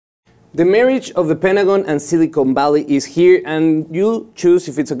The marriage of the Pentagon and Silicon Valley is here, and you choose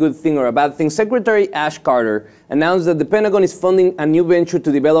if it's a good thing or a bad thing. Secretary Ash Carter announced that the Pentagon is funding a new venture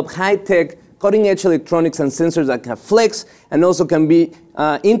to develop high-tech, cutting-edge electronics and sensors that can flex and also can be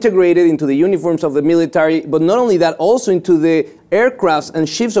integrated into the uniforms of the military, but not only that, also into the aircrafts and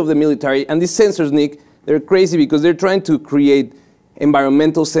ships of the military. And these sensors, Nick, they're crazy because they're trying to create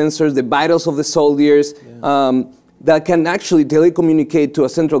environmental sensors, the vitals of the soldiers, that can actually telecommunicate to a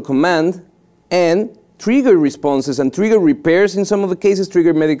central command and trigger responses and trigger repairs in some of the cases,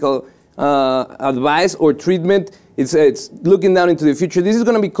 trigger medical advice or treatment. It's looking down into the future. This is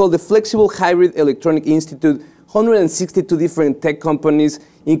going to be called the Flexible Hybrid Electronic Institute. 162 different tech companies,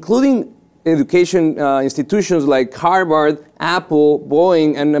 including education institutions like Harvard, Apple,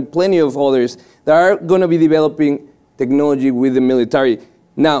 Boeing, and plenty of others that are going to be developing technology with the military.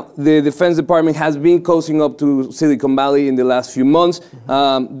 Now, the Defense Department has been cozying up to Silicon Valley in the last few months.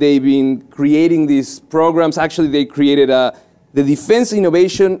 They've been creating these programs. Actually, they created the Defense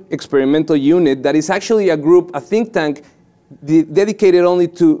Innovation Experimental Unit that is actually a group, a think tank, dedicated only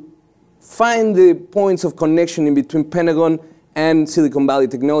to find the points of connection in between Pentagon and Silicon Valley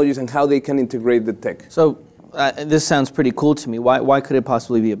technologies and how they can integrate the tech. So this sounds pretty cool to me. Why could it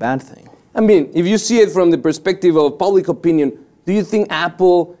possibly be a bad thing? I mean, if you see it from the perspective of public opinion, do you think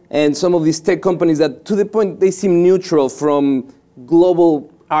Apple and some of these tech companies that, to the point, they seem neutral from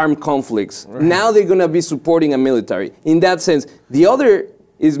global armed conflicts, now they're going to be supporting a military? In that sense, the other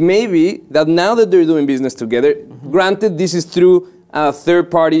is maybe that now that they're doing business together, granted this is through a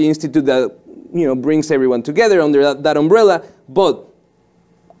third-party institute that brings everyone together under that umbrella, but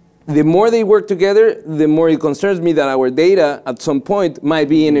the more they work together, the more it concerns me that our data at some point might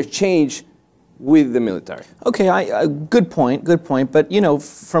be in exchange with the military. Okay, good point. But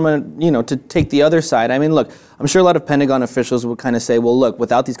from to take the other side, I mean, look, I'm sure a lot of Pentagon officials would kind of say, well, look,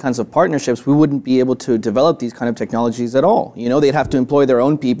 without these kinds of partnerships, we wouldn't be able to develop these kind of technologies at all. They'd have to employ their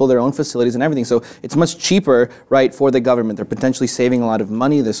own people, their own facilities, and everything. So it's much cheaper, right, for the government. They're potentially saving a lot of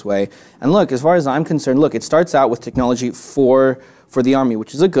money this way. And look, as far as I'm concerned, look, it starts out with technology for the Army,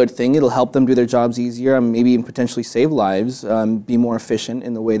 which is a good thing. It'll help them do their jobs easier and maybe even potentially save lives, be more efficient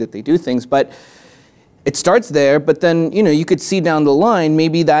in the way that they do things. But it starts there, but then, you could see down the line,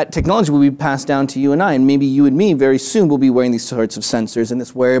 maybe that technology will be passed down to you and I, and maybe you and me very soon will be wearing these sorts of sensors and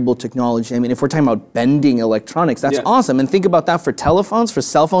this wearable technology. I mean, if we're talking about bending electronics, that's awesome. And think about that for telephones, for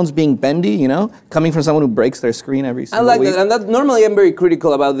cell phones being bendy, coming from someone who breaks their screen every single week. I like that, and normally I'm very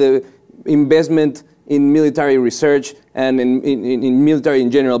critical about the investment in military research and in military in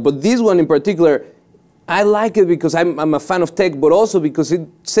general. But this one in particular, I like it because I'm a fan of tech, but also because it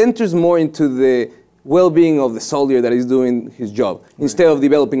centers more into the well-being of the soldier that is doing his job, instead of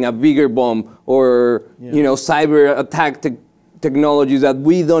developing a bigger bomb or cyber attack technologies that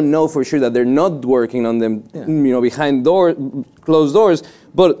we don't know for sure that they're not working on them, behind closed doors.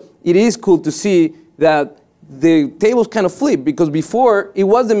 But it is cool to see that the tables kind of flip, because before it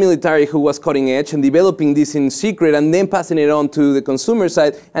was the military who was cutting edge and developing this in secret and then passing it on to the consumer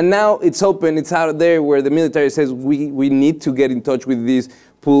side, and now it's open, it's out there where the military says we need to get in touch with this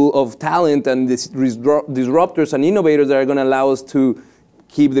pool of talent and these disruptors and innovators that are going to allow us to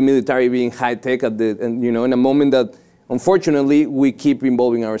keep the military being high-tech in a moment that unfortunately we keep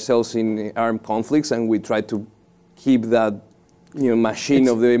involving ourselves in armed conflicts, and we try to keep that machine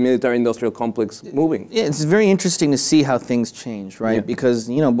of the military-industrial complex moving. Yeah, it's very interesting to see how things change, right? Yeah. Because,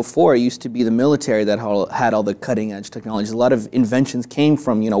 before it used to be the military that had all the cutting-edge technologies. A lot of inventions came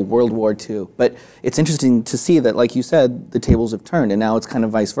from, World War II. But it's interesting to see that, like you said, the tables have turned, and now it's kind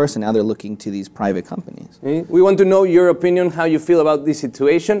of vice versa. Now they're looking to these private companies. We want to know your opinion, how you feel about this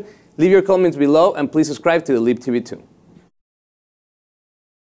situation. Leave your comments below, and please subscribe to the LibTV2.